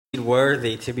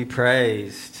Worthy to be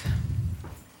praised.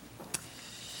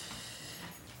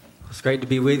 It's great to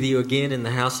be with you again in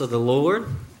the house of the Lord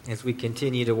as we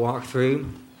continue to walk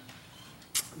through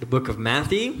the book of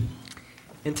Matthew.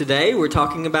 And today we're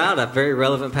talking about a very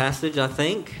relevant passage, I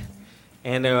think.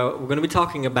 And we're going to be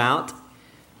talking about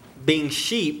being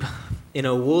sheep in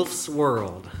a wolf's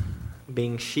world.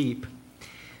 Being sheep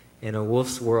in a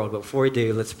wolf's world. But before we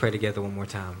do, let's pray together one more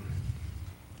time.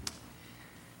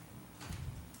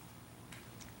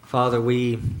 Father,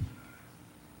 we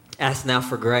ask now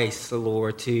for grace,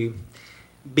 Lord, to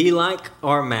be like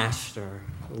our master.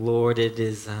 Lord, it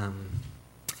is,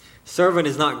 servant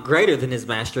is not greater than his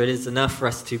master. It is enough for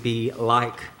us to be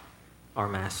like our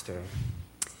master.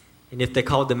 And if they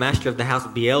called the master of the house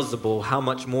Beelzebul, how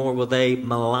much more will they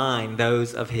malign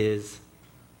those of his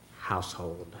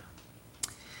household?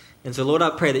 And so, Lord, I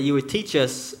pray that you would teach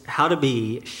us how to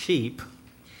be sheep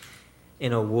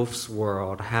in a wolf's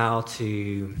world, how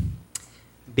to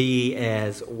be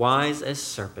as wise as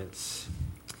serpents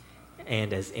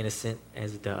and as innocent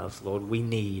as doves. Lord, we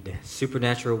need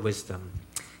supernatural wisdom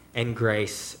and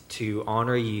grace to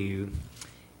honor you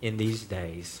in these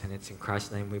days. And it's in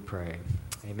Christ's name we pray.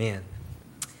 Amen.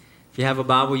 If you have a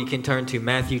Bible, you can turn to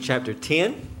Matthew chapter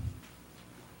 10.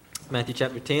 Matthew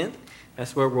chapter 10.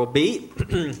 That's where we'll be.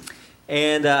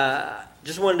 And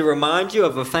just wanted to remind you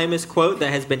of a famous quote that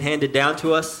has been handed down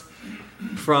to us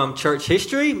from church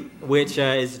history, which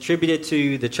is attributed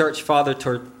to the church father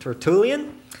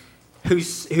Tertullian,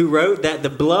 who wrote that the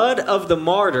blood of the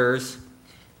martyrs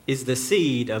is the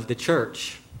seed of the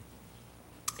church.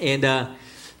 And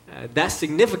that's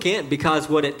significant because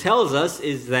what it tells us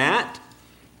is that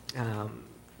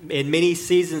in many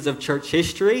seasons of church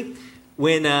history,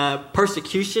 when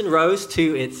persecution rose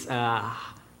to its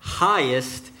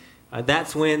highest,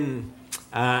 that's when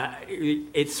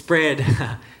it spread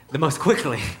the most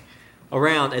quickly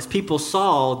around as people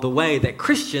saw the way that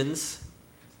Christians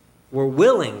were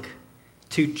willing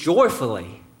to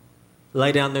joyfully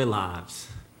lay down their lives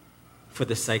for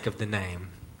the sake of the name.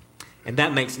 And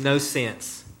that makes no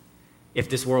sense if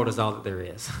this world is all that there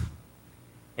is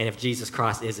and if Jesus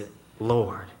Christ isn't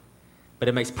Lord. But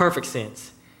it makes perfect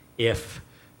sense if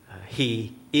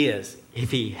he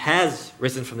has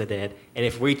risen from the dead, and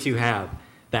if we too have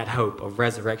that hope of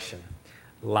resurrection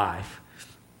life.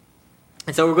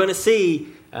 And so we're going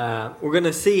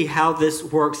to see how this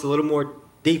works a little more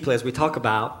deeply as we talk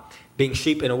about being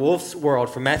sheep in a wolf's world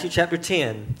from Matthew chapter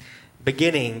 10,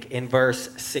 beginning in verse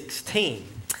 16.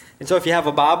 And so if you have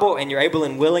a Bible and you're able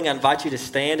and willing, I invite you to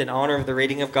stand in honor of the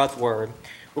reading of God's word.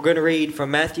 We're going to read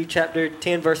from Matthew chapter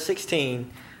 10, verse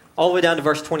 16, all the way down to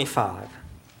verse 25.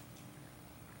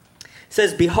 It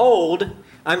says, "Behold,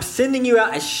 I'm sending you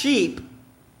out as sheep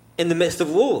in the midst of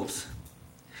wolves.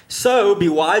 So be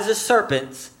wise as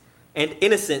serpents and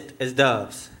innocent as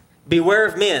doves. Beware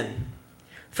of men,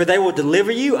 for they will deliver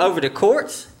you over to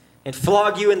courts and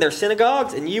flog you in their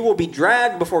synagogues, and you will be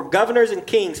dragged before governors and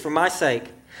kings for my sake,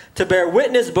 to bear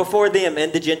witness before them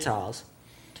and the Gentiles.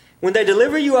 When they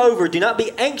deliver you over, do not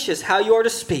be anxious how you are to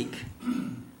speak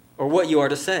or what you are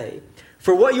to say.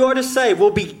 For what you are to say will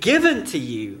be given to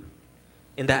you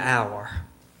in that hour.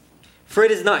 For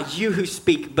it is not you who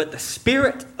speak, but the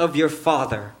Spirit of your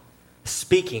Father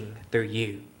speaking through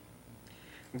you.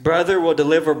 Brother will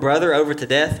deliver brother over to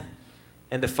death,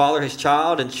 and the father his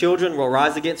child, and children will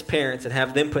rise against parents and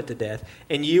have them put to death,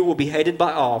 and you will be hated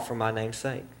by all for my name's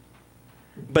sake.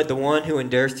 But the one who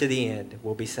endures to the end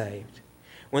will be saved.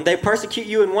 When they persecute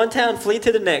you in one town, flee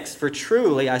to the next, for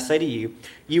truly I say to you,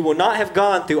 you will not have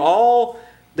gone through all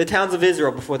the towns of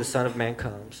Israel before the Son of Man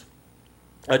comes.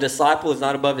 A disciple is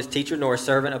not above his teacher, nor a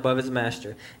servant above his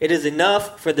master. It is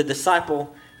enough for the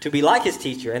disciple to be like his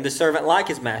teacher, and the servant like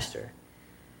his master.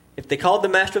 If they called the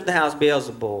master of the house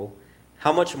Beelzebul,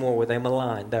 how much more will they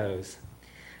malign those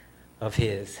of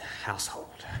his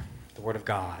household?" The word of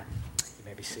God. You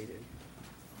may be seated.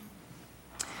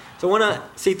 So I want to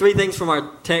see three things from our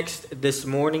text this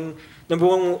morning. Number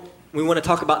one, we want to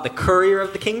talk about the courier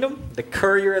of the kingdom. The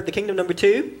courier of the kingdom. Number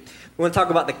two, we want to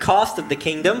talk about the cost of the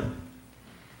kingdom.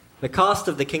 The cost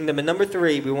of the kingdom. And number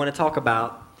three, we want to talk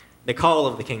about the call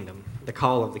of the kingdom. The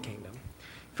call of the kingdom.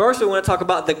 First, we want to talk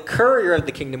about the courier of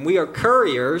the kingdom. We are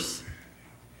couriers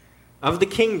of the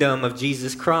kingdom of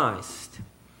Jesus Christ.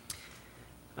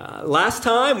 Last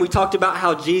time, we talked about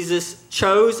how Jesus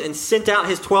chose and sent out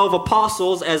his 12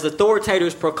 apostles as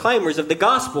authoritators, proclaimers of the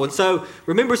gospel. And so,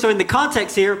 remember, in the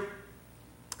context here,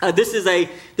 this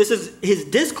is his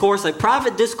discourse, a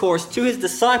private discourse to his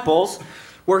disciples,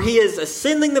 where he is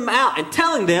sending them out and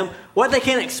telling them what they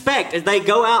can expect as they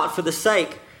go out for the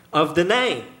sake of the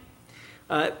name.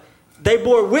 they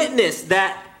bore witness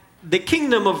that the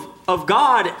kingdom of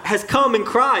God has come in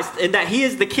Christ and that he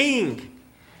is the king.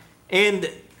 And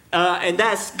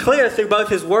that's clear through both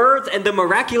his words and the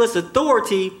miraculous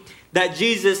authority that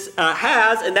Jesus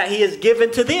has and that he has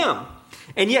given to them.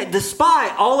 And yet,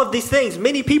 despite all of these things,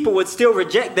 many people would still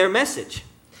reject their message.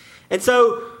 And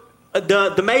so,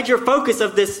 the major focus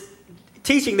of this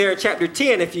teaching there in chapter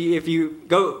 10, if you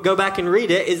go back and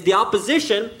read it, is the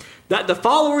opposition that the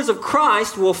followers of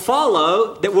Christ will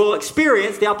follow, that will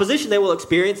experience, the opposition they will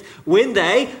experience when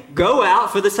they go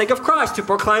out for the sake of Christ to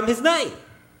proclaim his name.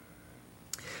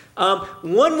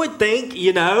 One would think,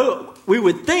 we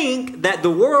would think that the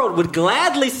world would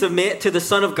gladly submit to the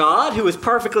Son of God, who is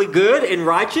perfectly good and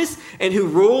righteous, and who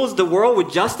rules the world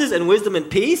with justice and wisdom and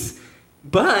peace.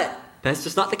 But that's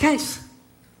just not the case.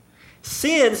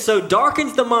 Sin so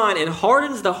darkens the mind and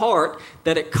hardens the heart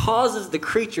that it causes the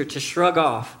creature to shrug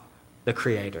off the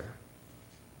Creator.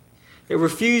 It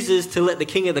refuses to let the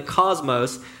King of the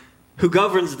cosmos, who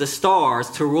governs the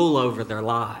stars, to rule over their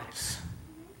lives.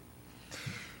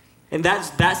 And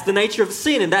that's the nature of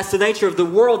sin, and that's the nature of the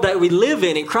world that we live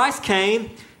in. And Christ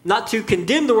came not to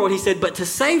condemn the world, he said, but to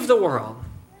save the world.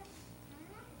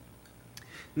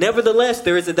 Nevertheless,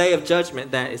 there is a day of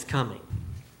judgment that is coming.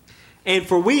 And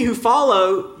for we who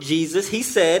follow Jesus, he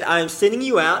said, I am sending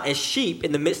you out as sheep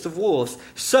in the midst of wolves.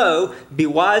 So be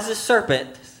wise as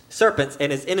serpents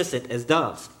and as innocent as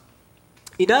doves.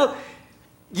 Now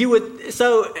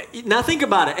think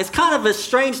about it. It's kind of a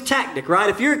strange tactic, right?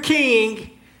 If you're a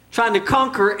king trying to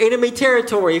conquer enemy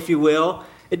territory, if you will,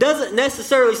 it doesn't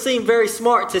necessarily seem very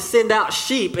smart to send out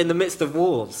sheep in the midst of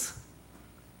wolves.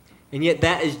 And yet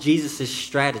that is Jesus'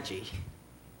 strategy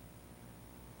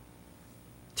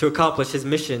to accomplish his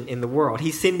mission in the world.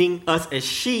 He's sending us as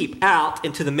sheep out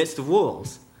into the midst of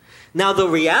wolves. Now the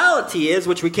reality is,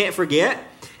 which we can't forget,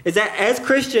 is that as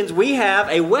Christians we have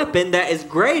a weapon that is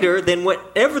greater than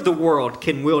whatever the world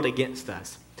can wield against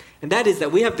us. And that is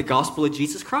that we have the gospel of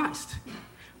Jesus Christ,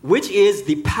 which is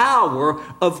the power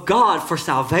of God for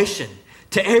salvation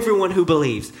to everyone who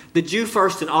believes, the Jew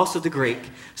first and also the Greek.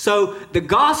 So the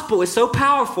gospel is so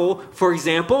powerful, for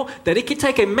example, that it can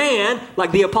take a man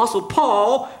like the Apostle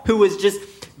Paul, who was just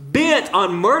bent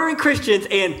on murdering Christians,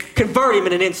 and convert him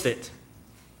in an instant,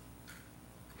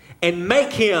 and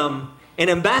make him an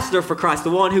ambassador for Christ,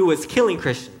 the one who was killing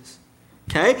Christians.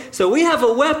 Okay? So we have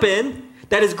a weapon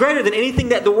that is greater than anything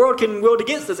that the world can wield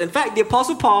against us. In fact, the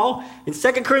Apostle Paul in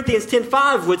 2 Corinthians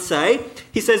 10:5 would say,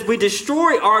 he says, we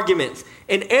destroy arguments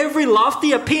and every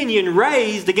lofty opinion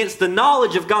raised against the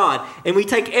knowledge of God, and we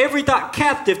take every thought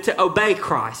captive to obey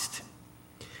Christ.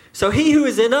 So he who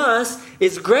is in us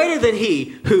is greater than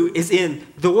he who is in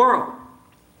the world.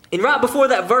 And right before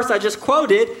that verse I just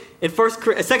quoted, in 2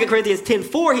 Corinthians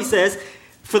 10:4, he says,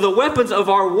 for the weapons of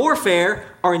our warfare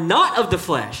are not of the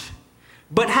flesh,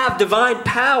 but have divine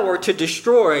power to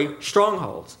destroy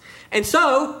strongholds. And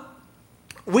so,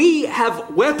 we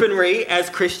have weaponry as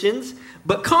Christians,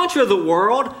 but contra the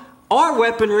world, our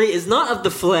weaponry is not of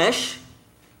the flesh,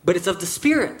 but it's of the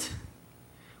Spirit.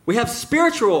 We have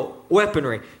spiritual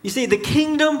weaponry. You see, the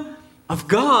kingdom of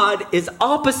God is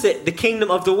opposite the kingdom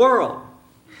of the world.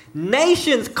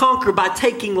 Nations conquer by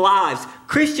taking lives.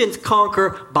 Christians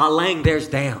conquer by laying theirs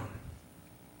down.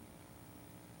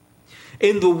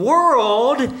 In the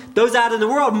world, those out in the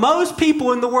world, most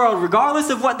people in the world, regardless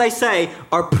of what they say,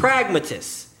 are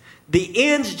pragmatists. The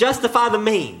ends justify the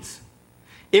means.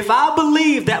 If I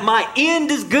believe that my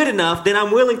end is good enough, then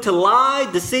I'm willing to lie,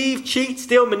 deceive, cheat,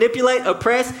 steal, manipulate,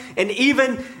 oppress, and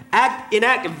even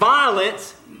enact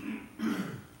violence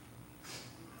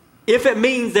if it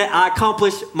means that I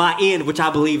accomplish my end, which I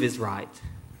believe is right.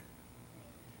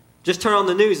 Just turn on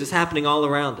the news, it's happening all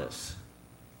around us.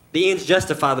 The ends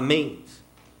justify the means.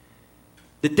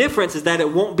 The difference is that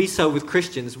it won't be so with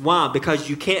Christians. Why? Because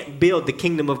you can't build the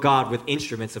kingdom of God with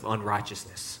instruments of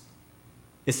unrighteousness.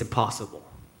 It's impossible.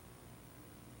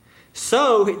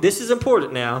 So, this is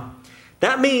important now.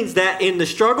 That means that in the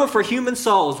struggle for human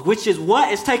souls, which is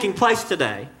what is taking place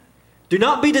today, do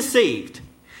not be deceived.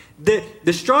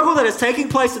 The struggle that is taking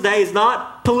place today is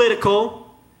not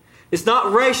political, it's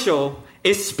not racial,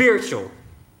 it's spiritual.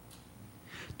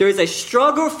 There is a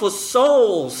struggle for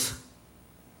souls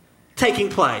taking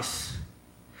place.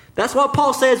 That's what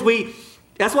Paul says.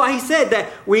 That's why he said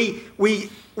that we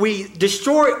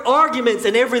destroy arguments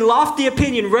and every lofty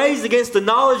opinion raised against the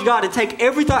knowledge of God, and take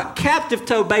every thought captive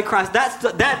to obey Christ.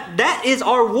 That is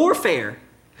our warfare.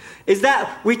 Is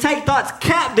that we take thoughts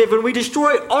captive and we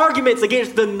destroy arguments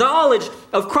against the knowledge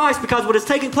of Christ, because what is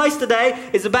taking place today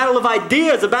is a battle of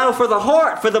ideas, a battle for the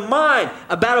heart, for the mind,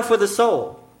 a battle for the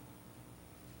soul.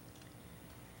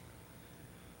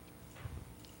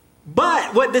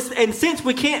 And since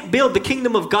we can't build the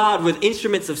kingdom of God with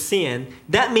instruments of sin,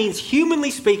 that means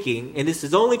humanly speaking, and this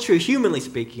is only true humanly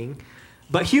speaking,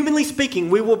 but humanly speaking,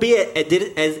 we will be at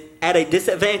a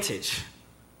disadvantage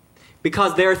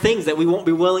because there are things that we won't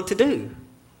be willing to do.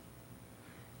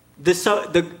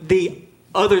 The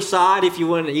other side, if you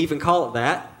want to even call it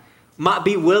that, might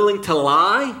be willing to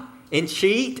lie and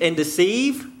cheat and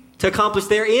deceive to accomplish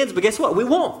their ends, but guess what? We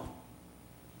won't.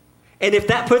 And if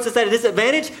that puts us at a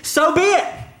disadvantage, so be it.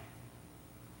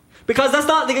 Because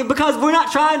we're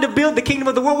not trying to build the kingdom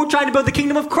of the world, we're trying to build the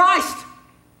kingdom of Christ.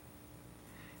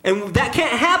 And that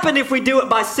can't happen if we do it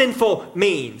by sinful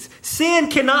means. Sin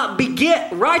cannot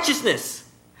beget righteousness,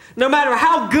 no matter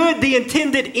how good the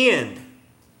intended end.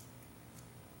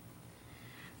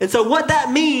 And so what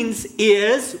that means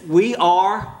is we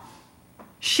are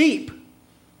sheep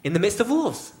in the midst of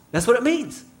wolves. That's what it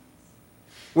means.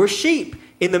 We're sheep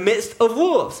in the midst of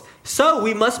wolves. So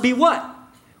we must be what?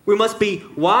 We must be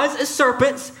wise as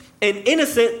serpents and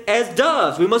innocent as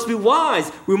doves. We must be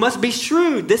wise. We must be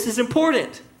shrewd. This is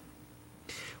important.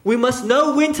 We must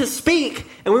know when to speak,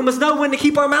 and we must know when to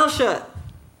keep our mouth shut.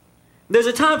 There's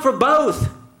a time for both.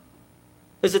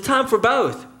 There's a time for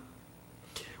both.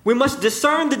 We must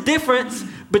discern the difference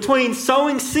between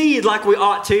sowing seed like we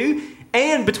ought to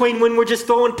and between when we're just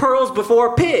throwing pearls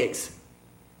before pigs.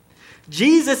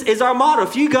 Jesus is our model.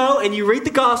 If you go and you read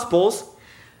the Gospels,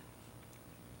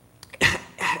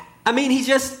 I mean,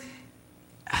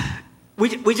 we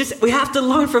have to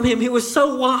learn from him. He was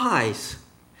so wise.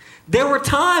 There were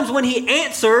times when he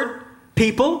answered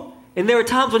people, and there were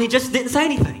times when he just didn't say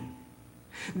anything.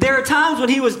 There are times when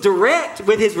he was direct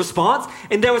with his response,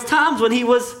 and there was times when he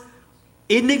was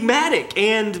enigmatic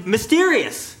and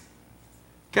mysterious.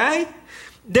 Okay?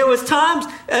 There was times,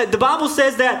 the Bible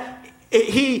says that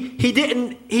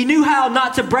he knew how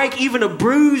not to break even a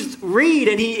bruised reed,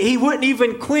 and he wouldn't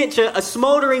even quench a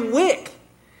smoldering wick.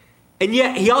 And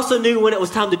yet he also knew when it was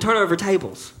time to turn over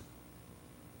tables.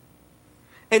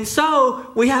 And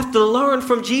so we have to learn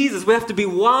from Jesus. We have to be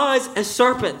wise as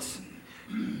serpents,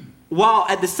 while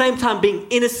at the same time being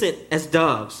innocent as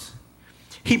doves.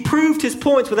 He proved his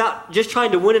points without just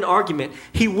trying to win an argument.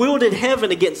 He wielded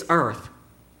heaven against earth.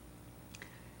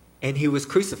 And he was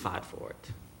crucified for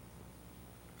it.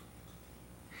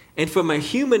 And from a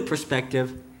human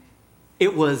perspective,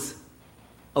 it was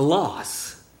a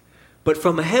loss. But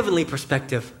from a heavenly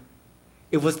perspective,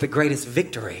 it was the greatest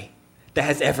victory that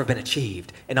has ever been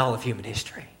achieved in all of human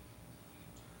history.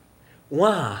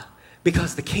 Why?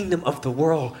 Because the kingdom of the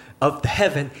world, of the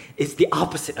heaven, is the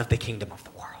opposite of the kingdom of the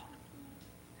world.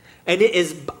 And it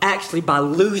is actually by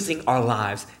losing our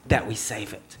lives that we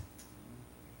save it.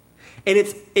 And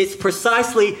it's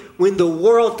precisely when the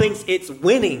world thinks it's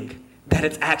winning that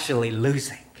it's actually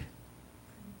losing.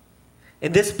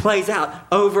 And this plays out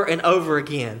over and over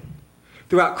again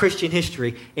throughout Christian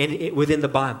history and within the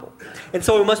Bible. And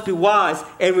so we must be wise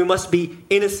and we must be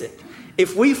innocent.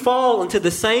 If we fall into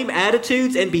the same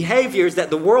attitudes and behaviors that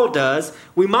the world does,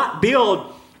 we might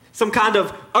build some kind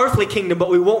of earthly kingdom, but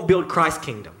we won't build Christ's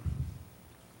kingdom.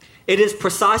 It is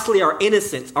precisely our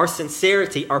innocence, our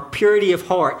sincerity, our purity of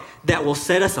heart that will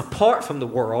set us apart from the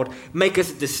world, make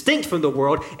us distinct from the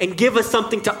world, and give us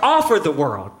something to offer the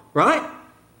world, right?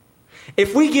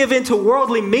 If we give in to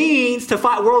worldly means to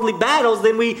fight worldly battles,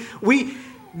 then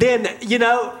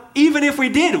even if we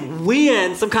did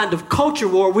win some kind of culture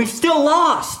war, we've still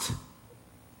lost.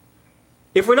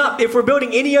 If we're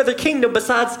building any other kingdom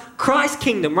besides Christ's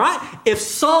kingdom, right? If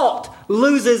salt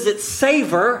loses its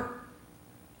savor,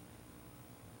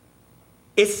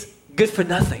 it's good for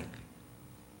nothing.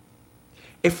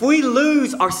 If we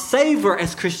lose our savor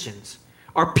as Christians,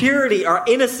 our purity, our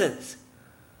innocence,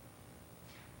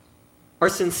 our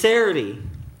sincerity,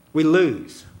 we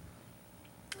lose.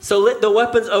 So let the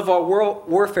weapons of our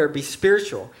warfare be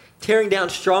spiritual, tearing down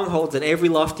strongholds and every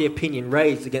lofty opinion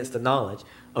raised against the knowledge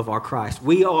of our Christ.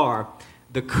 We are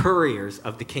the couriers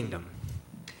of the kingdom,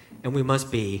 and we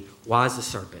must be wise as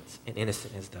serpents and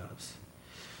innocent as doves.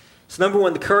 So number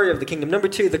one, the courier of the kingdom. Number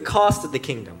two, the cost of the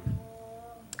kingdom.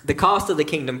 The cost of the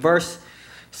kingdom. Verse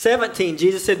 17,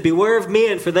 Jesus said, "Beware of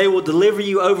men, for they will deliver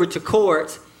you over to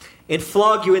courts and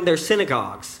flog you in their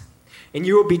synagogues. And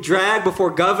you will be dragged before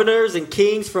governors and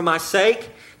kings for my sake,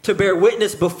 to bear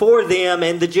witness before them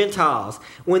and the Gentiles.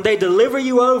 When they deliver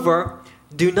you over,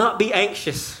 do not be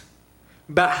anxious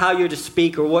about how you're to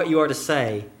speak or what you are to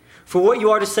say. For what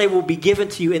you are to say will be given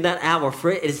to you in that hour. For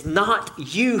it is not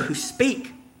you who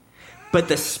speak, but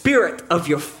the Spirit of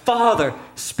your Father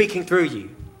speaking through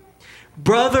you.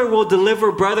 Brother will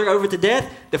deliver brother over to death,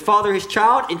 the father his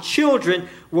child, and children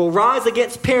will rise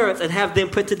against parents and have them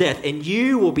put to death, and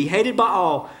you will be hated by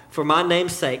all for my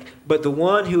name's sake, but the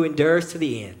one who endures to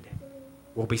the end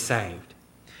will be saved.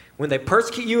 When they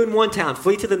persecute you in one town,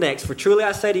 flee to the next, for truly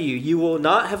I say to you, you will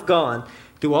not have gone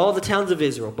through all the towns of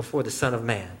Israel before the Son of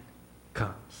Man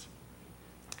comes.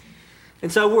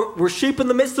 And so we're sheep in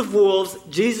the midst of wolves.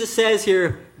 Jesus says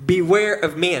here, beware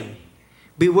of men.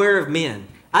 Beware of men.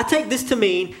 I take this to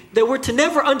mean that we're to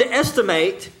never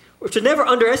underestimate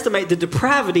the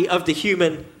depravity of the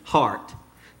human heart.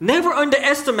 Never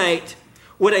underestimate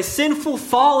what a sinful,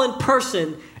 fallen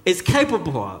person is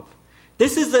capable of.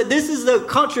 This is the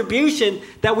contribution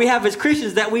that we have as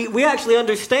Christians, that we actually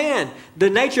understand the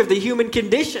nature of the human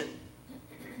condition.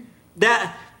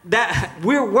 That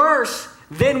we're worse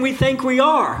than we think we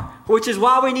are, which is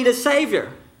why we need a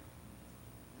Savior.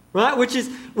 Right? We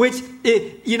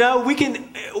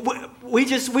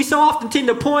so often tend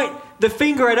to point the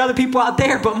finger at other people out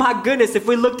there, but my goodness, if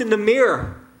we looked in the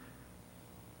mirror,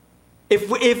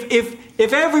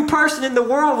 if every person in the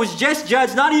world was just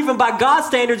judged, not even by God's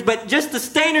standards, but just the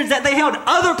standards that they held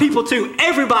other people to,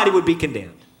 everybody would be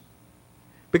condemned.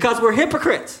 Because we're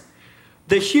hypocrites.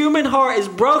 The human heart is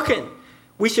broken.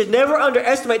 We should never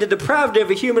underestimate the depravity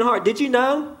of a human heart. Did you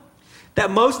know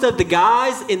that most of the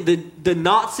guys in the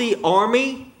Nazi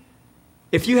army,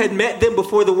 if you had met them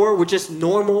before the war, were just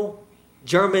normal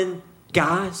German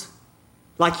guys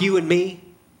like you and me?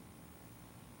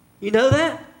 You know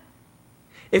that?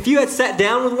 If you had sat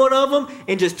down with one of them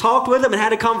and just talked with them and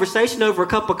had a conversation over a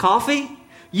cup of coffee,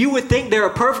 you would think they're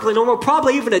a perfectly normal,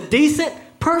 probably even a decent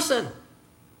person.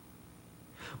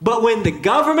 But when the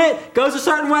government goes a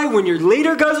certain way, when your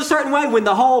leader goes a certain way, when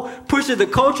the whole push of the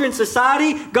culture in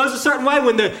society goes a certain way,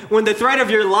 when the threat of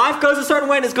your life goes a certain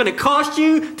way and it's going to cost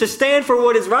you to stand for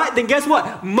what is right, then guess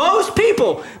what? Most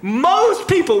people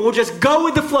will just go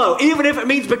with the flow, even if it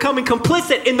means becoming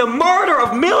complicit in the murder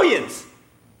of millions.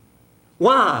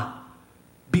 Why?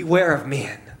 Beware of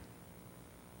men.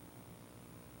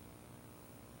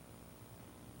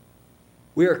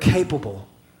 We are capable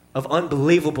of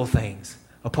unbelievable things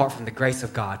apart from the grace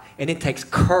of God. And it takes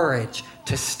courage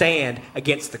to stand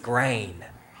against the grain.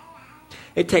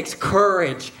 It takes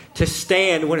courage to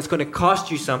stand when it's going to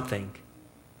cost you something.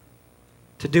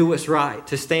 To do what's right,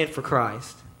 to stand for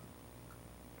Christ.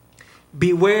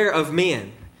 Beware of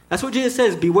men. That's what Jesus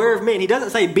says, beware of men. He doesn't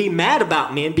say be mad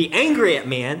about men, be angry at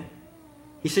men.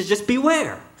 He says just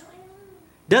beware.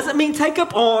 Doesn't mean take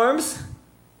up arms.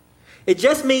 It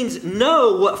just means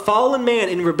know what fallen man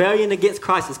in rebellion against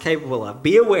Christ is capable of.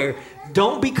 Be aware.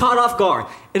 Don't be caught off guard.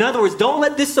 In other words, don't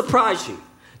let this surprise you.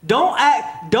 Don't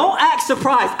act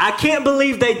surprised. I can't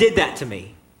believe they did that to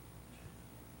me.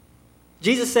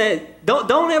 Jesus said,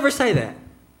 don't ever say that.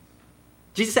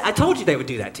 Jesus said, I told you they would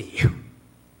do that to you.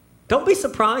 Don't be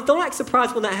surprised. Don't act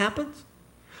surprised when that happens.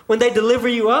 When they deliver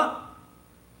you up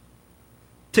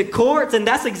to courts, and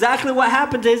that's exactly what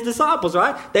happened to his disciples,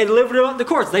 right? They delivered them up to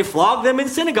courts. They flogged them in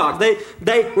synagogues.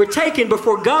 They were taken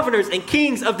before governors and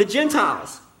kings of the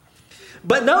Gentiles.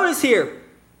 But notice here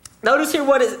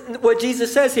what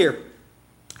Jesus says here.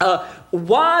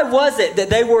 Why was it that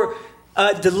they were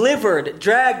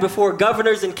dragged before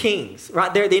governors and kings?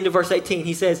 Right there at the end of verse 18,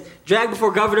 he says, dragged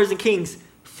before governors and kings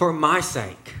for my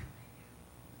sake.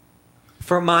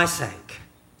 For my sake.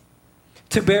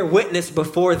 To bear witness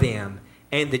before them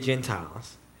and the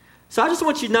Gentiles. So I just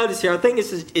want you to notice here, I think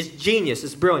this is genius,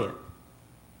 it's brilliant.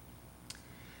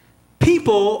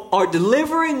 People are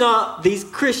delivering up these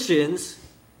Christians,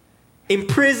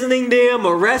 imprisoning them,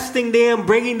 arresting them,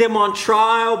 bringing them on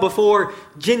trial before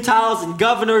Gentiles and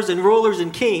governors and rulers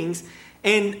and kings.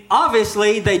 And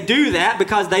obviously they do that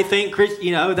because they think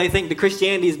that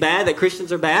Christianity is bad, that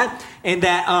Christians are bad, and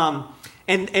that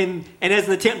and as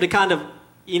an attempt to kind of,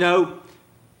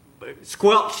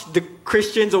 squelch the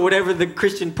Christians or whatever the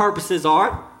Christian purposes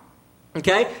are.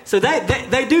 Okay? So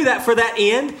they do that for that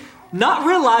end, not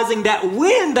realizing that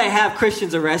when they have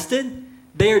Christians arrested,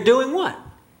 they are doing what?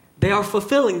 They are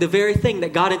fulfilling the very thing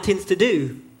that God intends to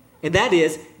do. And that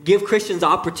is give Christians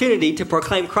opportunity to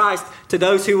proclaim Christ to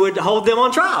those who would hold them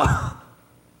on trial.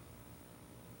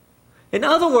 In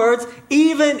other words,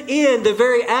 even in the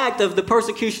very act of the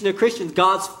persecution of Christians,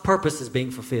 God's purpose is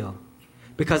being fulfilled.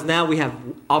 Because now we have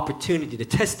opportunity to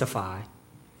testify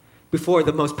before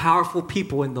the most powerful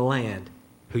people in the land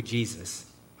who Jesus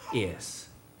is.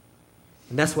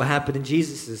 And that's what happened in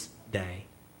Jesus' day.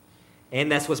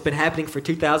 And that's what's been happening for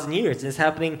 2,000 years. And it's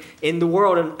happening in the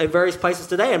world in various places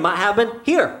today. And might happen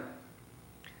here.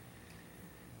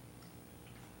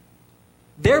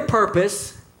 Their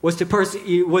purpose was to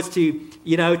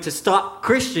stop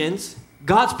Christians.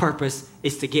 God's purpose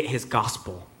is to get his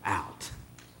gospel out.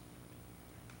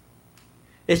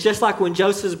 It's just like when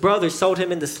Joseph's brothers sold him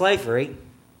into slavery,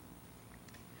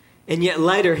 and yet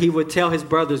later he would tell his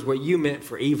brothers, what you meant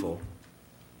for evil,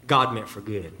 God meant for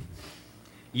good.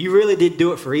 You really did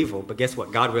do it for evil, but guess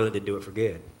what? God really did do it for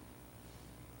good.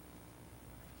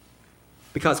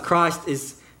 Because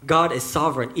God is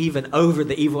sovereign even over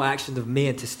the evil actions of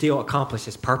men to still accomplish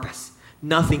his purpose.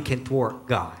 Nothing can thwart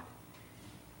God.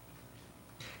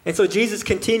 And so Jesus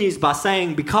continues by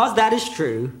saying, because that is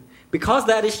true,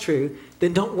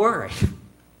 then don't worry.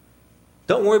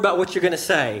 Don't worry about what you're going to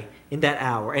say in that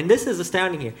hour. And this is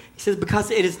astounding here. He says, because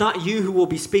it is not you who will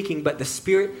be speaking, but the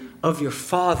Spirit of your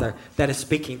Father that is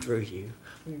speaking through you.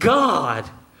 God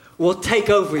will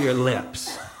take over your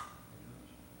lips.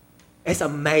 It's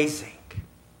amazing.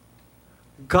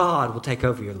 God will take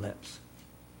over your lips.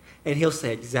 And he'll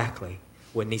say exactly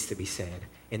what needs to be said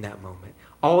in that moment.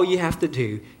 All you have to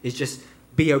do is just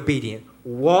be obedient.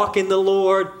 Walk in the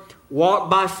Lord. Walk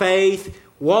by faith.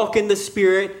 Walk in the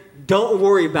Spirit. Don't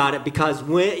worry about it, because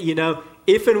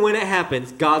if and when it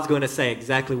happens, God's going to say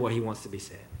exactly what he wants to be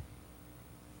said.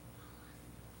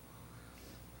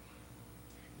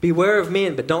 Beware of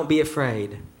men, but don't be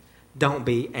afraid. Don't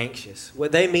be anxious.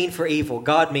 What they mean for evil,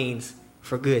 God means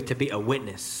for good, to be a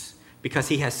witness, because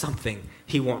he has something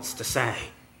he wants to say,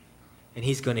 and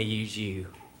he's going to use you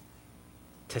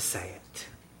to say it.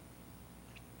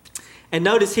 And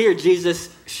notice here, Jesus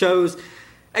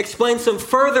explains some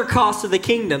further costs of the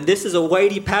kingdom. This is a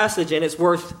weighty passage, and it's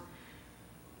worth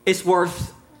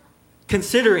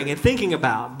considering and thinking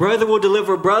about. Brother will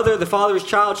deliver brother, the father's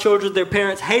child, children, their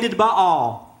parents, hated by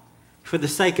all for the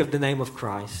sake of the name of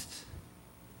Christ.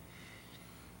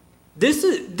 This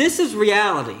is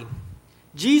reality.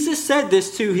 Jesus said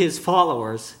this to his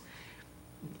followers.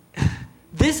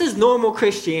 This is normal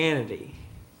Christianity.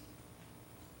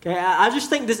 Okay, I just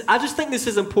think this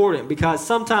is important, because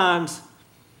sometimes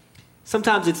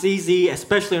it's easy,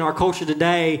 especially in our culture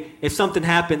today, if something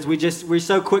happens, we're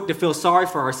so quick to feel sorry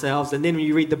for ourselves. And then when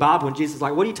you read the Bible and Jesus is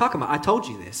like, what are you talking about? I told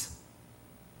you this.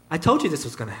 I told you this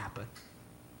was going to happen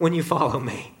when you follow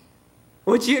me.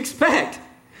 What'd you expect?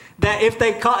 That if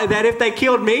they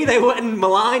killed me, they wouldn't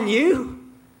malign you?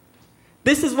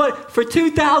 This is what, for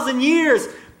 2,000 years,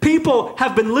 people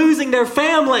have been losing their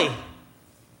family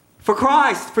for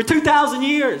Christ. For 2,000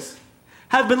 years.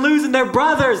 Have been losing their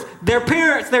brothers, their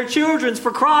parents, their children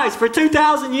for Christ. For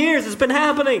 2,000 years it's been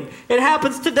happening. It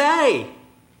happens today.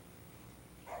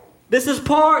 This is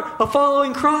part of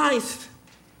following Christ.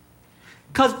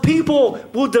 Because people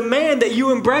will demand that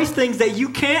you embrace things that you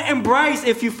can't embrace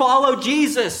if you follow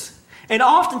Jesus. And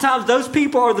oftentimes those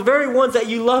people are the very ones that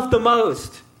you love the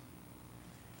most.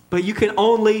 But you can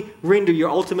only render your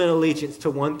ultimate allegiance to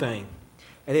one thing.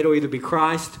 And it'll either be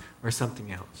Christ or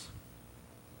something else.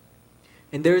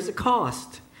 And there's a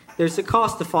cost. There's a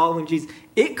cost to following Jesus.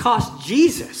 It cost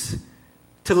Jesus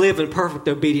to live in perfect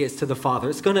obedience to the Father.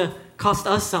 It's going to cost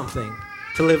us something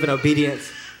to live in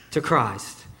obedience to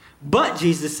Christ. But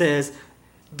Jesus says,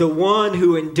 the one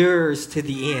who endures to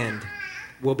the end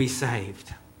will be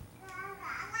saved.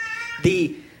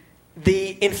 The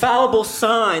infallible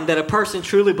sign that a person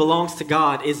truly belongs to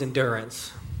God is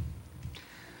endurance.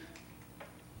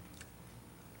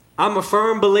 I'm a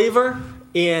firm believer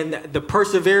in the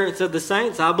perseverance of the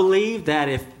saints. I believe that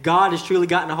if God has truly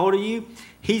gotten a hold of you,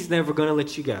 he's never going to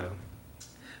let you go.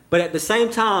 But at the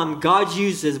same time, God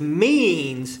uses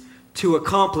means to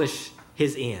accomplish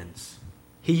his ends.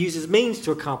 He uses means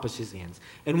to accomplish his ends.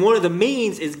 And one of the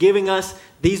means is giving us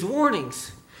these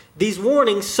warnings. These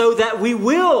warnings so that we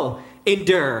will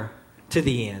endure to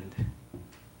the end.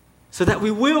 So that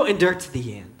we will endure to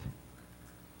the end.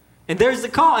 And there's a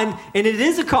call, and it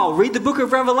is a call. Read the book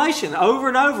of Revelation. Over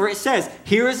and over it says,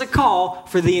 here is a call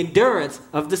for the endurance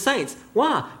of the saints.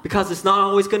 Why? Because it's not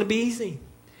always going to be easy.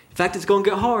 In fact, it's going to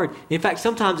get hard. In fact,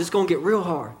 sometimes it's going to get real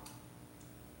hard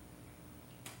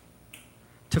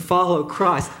to follow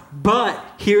Christ. But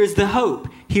here is the hope.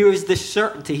 Here is the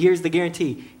certainty. Here's the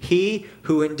guarantee. He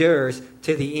who endures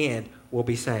to the end will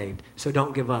be saved. So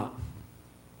don't give up.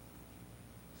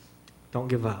 Don't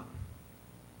give up.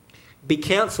 Be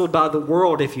canceled by the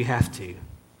world if you have to,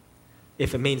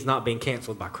 if it means not being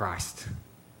canceled by Christ.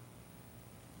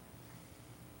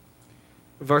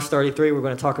 Verse 33, we're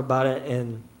going to talk about it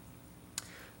in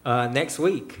next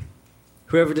week.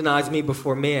 Whoever denies me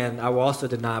before men, I will also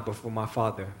deny before my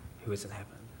Father who is in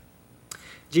heaven.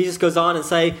 Jesus goes on and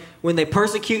say, when they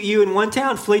persecute you in one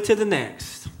town, flee to the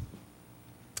next.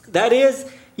 That is,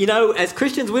 as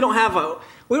Christians, we don't have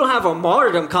a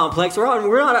martyrdom complex. We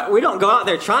don't go out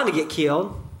there trying to get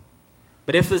killed.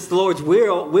 But if it's the Lord's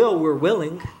will, we're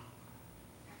willing.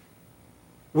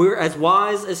 We're as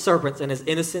wise as serpents and as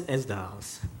innocent as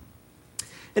doves.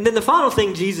 And then the final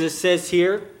thing Jesus says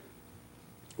here,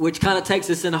 which kind of takes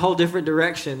us in a whole different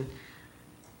direction,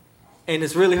 and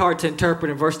it's really hard to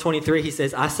interpret. In verse 23, he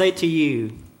says, I say to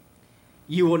you,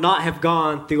 you will not have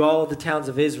gone through all the towns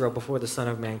of Israel before the Son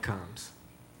of Man comes.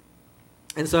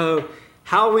 And so,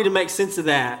 how are we to make sense of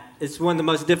that? It's one of the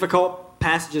most difficult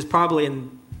passages probably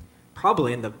in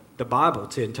the Bible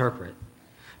to interpret.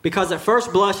 Because at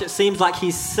first blush, it seems like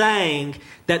he's saying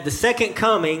that the second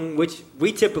coming, which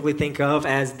we typically think of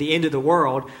as the end of the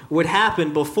world, would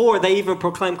happen before they even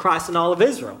proclaim Christ in all of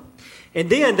Israel.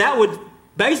 And then that would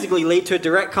basically lead to a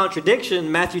direct contradiction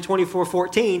in Matthew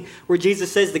 24:14, where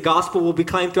Jesus says the gospel will be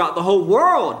claimed throughout the whole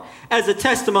world as a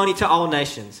testimony to all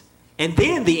nations. And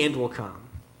then the end will come.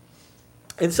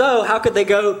 And so how could they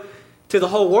go to the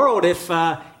whole world if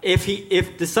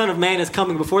the Son of Man is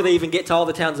coming before they even get to all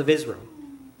the towns of Israel?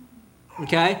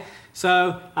 Okay,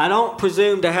 so I don't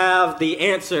presume to have the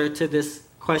answer to this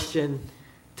question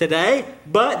today,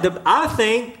 but I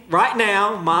think right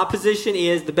now my position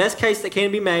is the best case that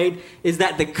can be made is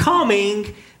that the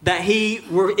coming that he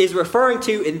is referring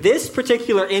to in this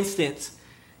particular instance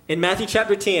in Matthew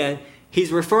chapter 10,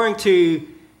 he's referring to,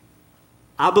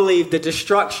 I believe, the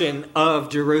destruction of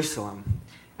Jerusalem.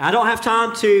 I don't have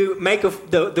time to make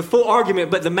the full argument,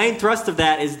 but the main thrust of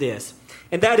that is this.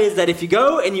 And that is that if you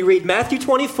go and you read Matthew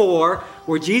 24,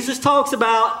 where Jesus talks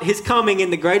about his coming in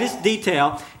the greatest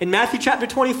detail, in Matthew chapter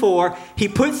 24, he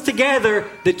puts together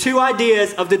the two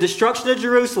ideas of the destruction of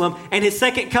Jerusalem and his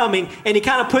second coming, and he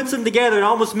kind of puts them together and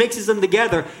almost mixes them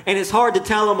together, and it's hard to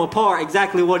tell them apart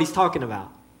exactly what he's talking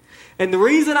about. And the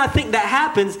reason I think that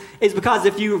happens is because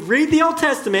if you read the Old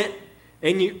Testament,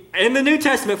 and the New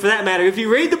Testament for that matter, if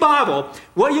you read the Bible,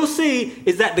 what you'll see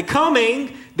is that the coming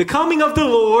of the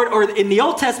Lord, or in the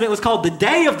Old Testament it was called the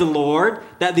day of the Lord,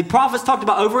 that the prophets talked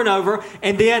about over and over,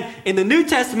 and then in the New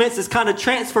Testament it's kind of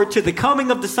transferred to the coming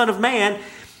of the Son of Man.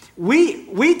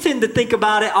 We tend to think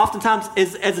about it oftentimes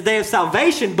as a day of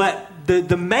salvation, but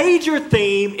the major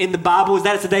theme in the Bible is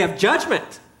that it's a day of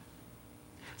judgment.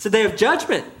 It's a day of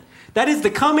judgment. That is, the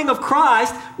coming of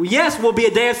Christ, yes, will be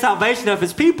a day of salvation of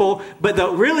his people, but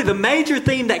really the major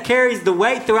theme that carries the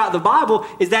weight throughout the Bible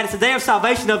is that it's a day of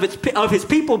salvation of his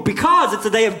people because it's a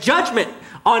day of judgment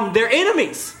on their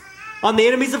enemies, on the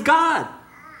enemies of God.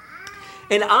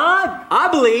 And I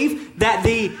believe that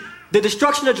the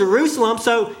destruction of Jerusalem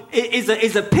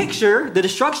is a picture. The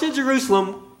destruction of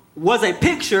Jerusalem was a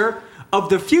picture of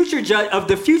the future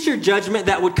judgment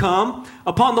that would come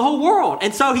upon the whole world.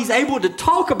 And so he's able to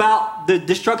talk about the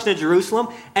destruction of Jerusalem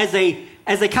as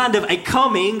a kind of a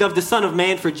coming of the Son of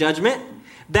Man for judgment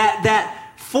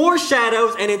that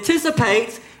foreshadows and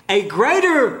anticipates a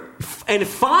greater and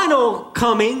final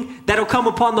coming that'll come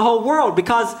upon the whole world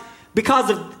because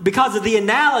of the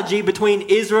analogy between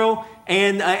Israel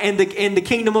and the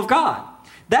kingdom of God.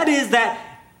 That is that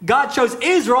God chose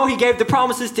Israel. He gave the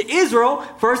promises to Israel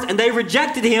first, and they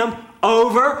rejected him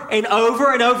over and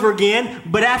over and over again.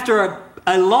 But after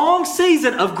a long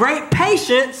season of great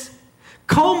patience,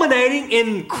 culminating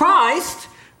in Christ,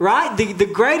 right?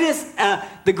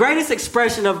 The greatest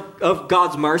expression of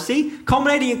God's mercy,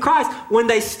 culminating in Christ, when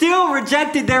they still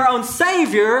rejected their own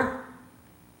Savior,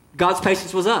 God's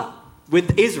patience was up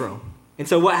with Israel. And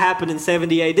so what happened in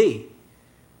 70 AD?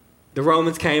 The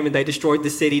Romans came and they destroyed the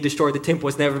city, destroyed the temple.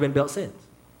 It's never been built since.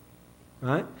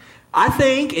 Right? I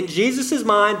think in Jesus'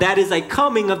 mind, that is a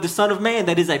coming of the Son of Man.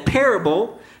 That is a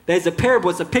parable. That is a parable.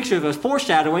 It's a picture of a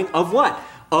foreshadowing of what?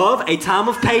 Of a time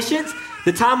of patience.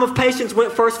 The time of patience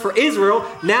went first for Israel.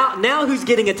 Now who's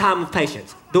getting a time of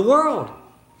patience? The world.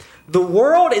 The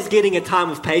world is getting a time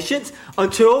of patience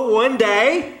until one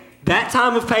day that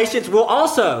time of patience will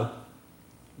also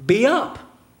be up.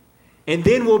 And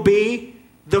then will be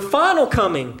the final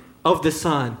coming of the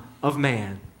Son of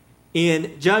Man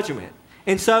in judgment.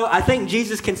 And so I think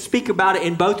Jesus can speak about it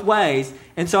in both ways.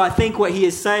 And so I think what he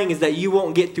is saying is that you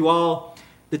won't get through all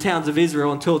the towns of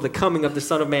Israel until the coming of the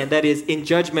Son of Man. That is, in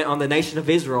judgment on the nation of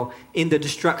Israel, in the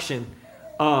destruction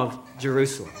of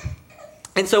Jerusalem.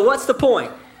 And so what's the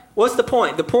point? What's the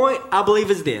point? The point, I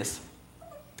believe, is this.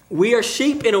 We are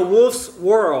sheep in a wolf's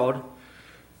world,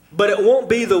 but it won't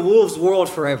be the wolf's world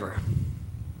forever.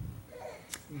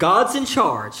 God's in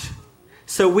charge,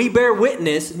 so we bear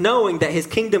witness knowing that his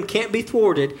kingdom can't be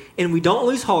thwarted, and we don't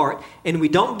lose heart, and we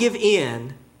don't give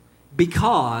in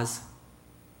because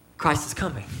Christ is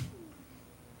coming.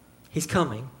 He's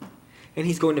coming, and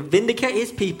he's going to vindicate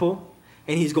his people,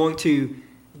 and he's going to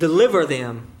deliver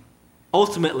them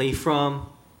ultimately from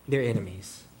their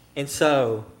enemies. And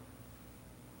so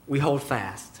we hold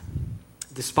fast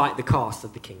despite the cost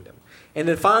of the kingdom. And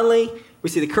then finally, we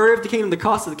see the courier of the kingdom, the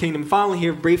cost of the kingdom. Finally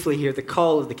here, briefly here, the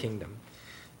call of the kingdom.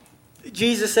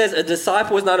 Jesus says, a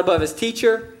disciple is not above his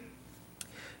teacher,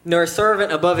 nor a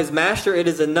servant above his master. It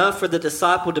is enough for the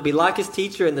disciple to be like his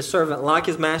teacher and the servant like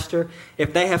his master.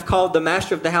 If they have called the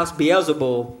master of the house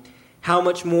Beelzebul, how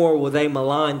much more will they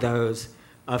malign those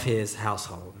of his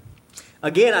household?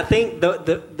 Again, I think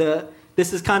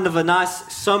this is kind of a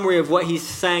nice summary of what he's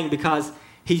saying, because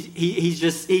he's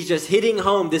just hitting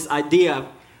home this idea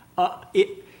of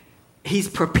he's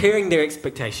preparing their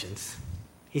expectations.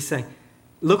 He's saying,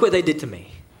 look what they did to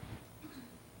me.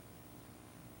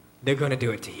 They're going to do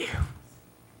it to you.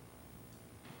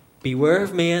 Beware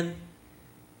of men,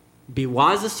 be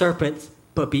wise as serpents,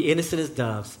 but be innocent as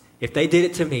doves. If they did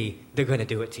it to me, they're going to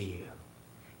do it to you.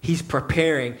 He's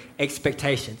preparing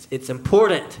expectations. It's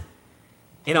important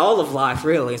in all of life,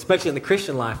 really, especially in the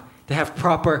Christian life, to have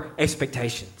proper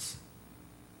expectations.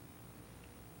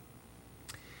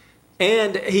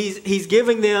 And he's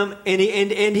giving them, and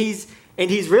he's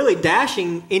really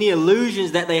dashing any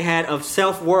illusions that they had of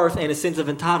self-worth and a sense of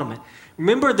entitlement.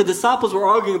 Remember, the disciples were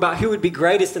arguing about who would be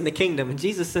greatest in the kingdom, and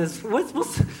Jesus says,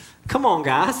 come on,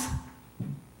 guys.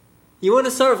 You want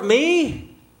to serve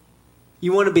me?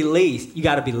 You want to be least? You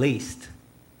got to be least.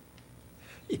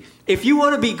 If you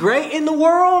want to be great in the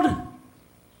world,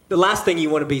 the last thing you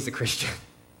want to be is a Christian.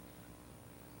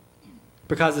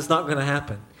 Because it's not going to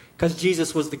happen. Because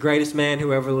Jesus was the greatest man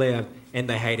who ever lived, and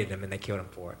they hated him and they killed him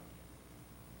for it.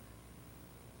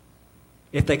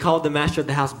 If they called the master of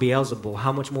the house Beelzebul,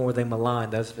 how much more would they malign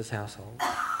those of his household?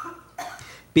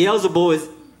 Beelzebul is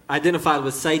identified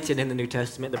with Satan in the New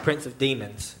Testament, the prince of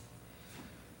demons.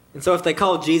 And so if they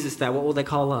called Jesus that, what will they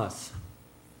call us?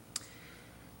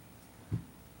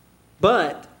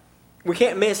 But we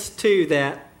can't miss, too,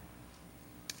 that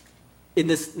in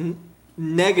this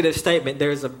negative statement,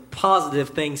 there's a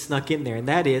positive thing snuck in there, and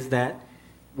that is that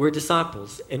we're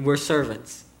disciples and we're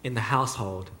servants in the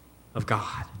household of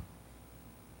God.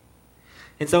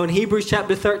 And so in Hebrews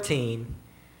chapter 13,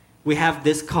 we have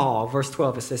this call. Verse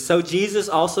 12, it says, so Jesus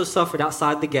also suffered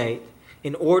outside the gate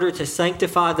in order to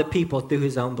sanctify the people through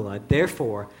his own blood.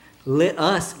 Therefore, let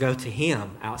us go to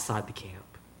him outside the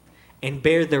camp and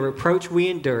bear the reproach we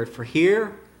endured. For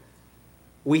here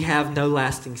we have no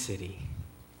lasting city,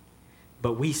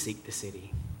 but we seek the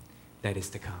city that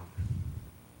is to come.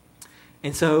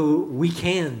 And so we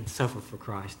can suffer for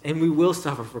Christ, and we will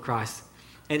suffer for Christ.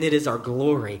 And it is our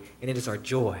glory and it is our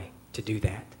joy to do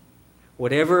that.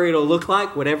 Whatever it'll look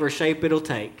like, whatever shape it'll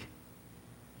take,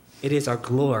 it is our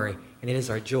glory and it is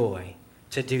our joy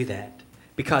to do that.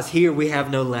 Because here we have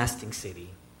no lasting city,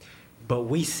 but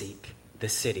we seek the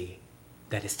city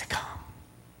that is to come.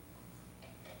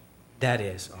 That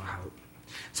is our hope.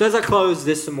 So as I close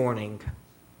this morning,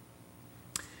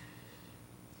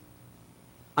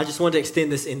 I just want to extend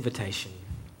this invitation.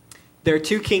 There are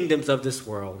two kingdoms of this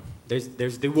world.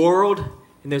 There's the world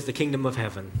and there's the kingdom of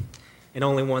heaven. And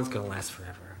only one's going to last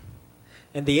forever.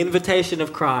 And the invitation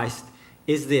of Christ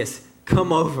is this: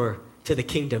 come over to the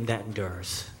kingdom that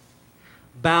endures.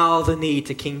 Bow the knee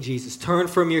to King Jesus. Turn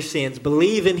from your sins.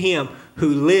 Believe in him who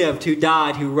lived, who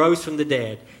died, who rose from the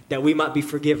dead, that we might be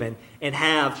forgiven and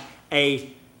have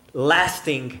a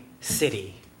lasting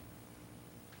city.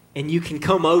 And you can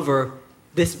come over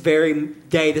this very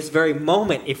day, this very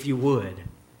moment, if you would,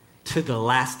 to the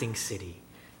lasting city.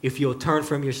 If you'll turn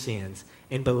from your sins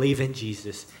and believe in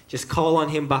Jesus, just call on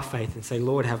him by faith and say,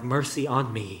 Lord, have mercy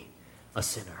on me, a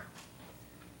sinner.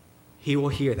 He will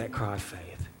hear that cry of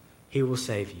faith. He will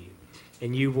save you.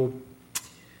 And you'll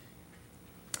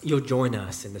join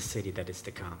us in the city that is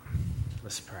to come.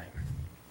 Let's pray.